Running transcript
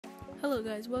Hello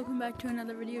guys, welcome back to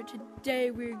another video.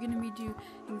 Today we're going to be doing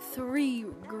 3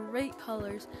 great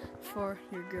colors for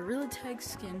your Gorilla Tag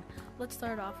skin. Let's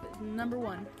start off with number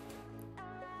 1.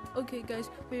 Okay guys,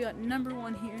 we got number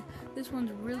 1 here. This one's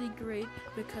really great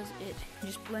because it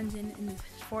just blends in this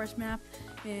forest map,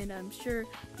 and I'm sure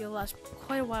it'll last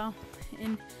quite a while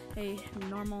in a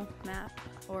normal map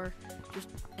or just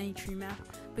any tree map,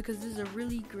 because this is a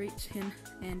really great skin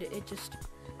and it just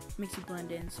makes you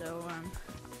blend in. So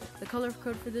the color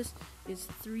code for this is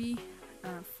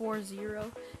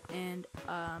 340, and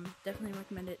definitely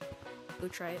recommend it. Go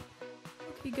try it.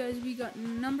 Okay guys, we got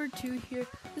number 2 here.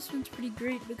 This one's pretty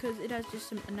great because it has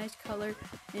just a nice color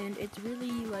and it's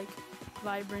really like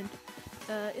vibrant.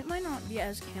 It might not be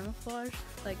as camouflage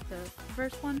like the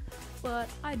first one, but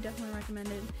I definitely recommend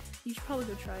it. You should probably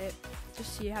go try it,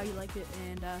 just see how you like it.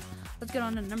 And let's get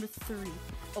on to number 3.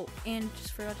 Oh, and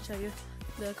just forgot to tell you,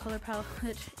 the color palette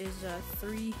is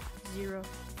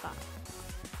 305.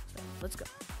 So let's go.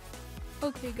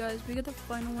 Okay guys, we got the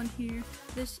final one here.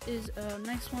 This is a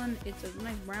nice one. It's a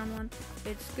nice brown one.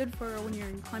 It's good for when you're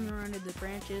climbing around in the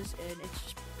branches, and it's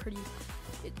just pretty,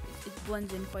 it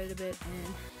blends in quite a bit.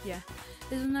 And yeah,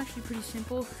 this is actually pretty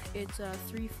simple. It's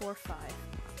 345.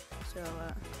 So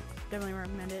definitely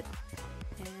recommend it.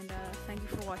 And thank you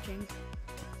for watching.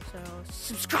 So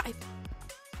subscribe.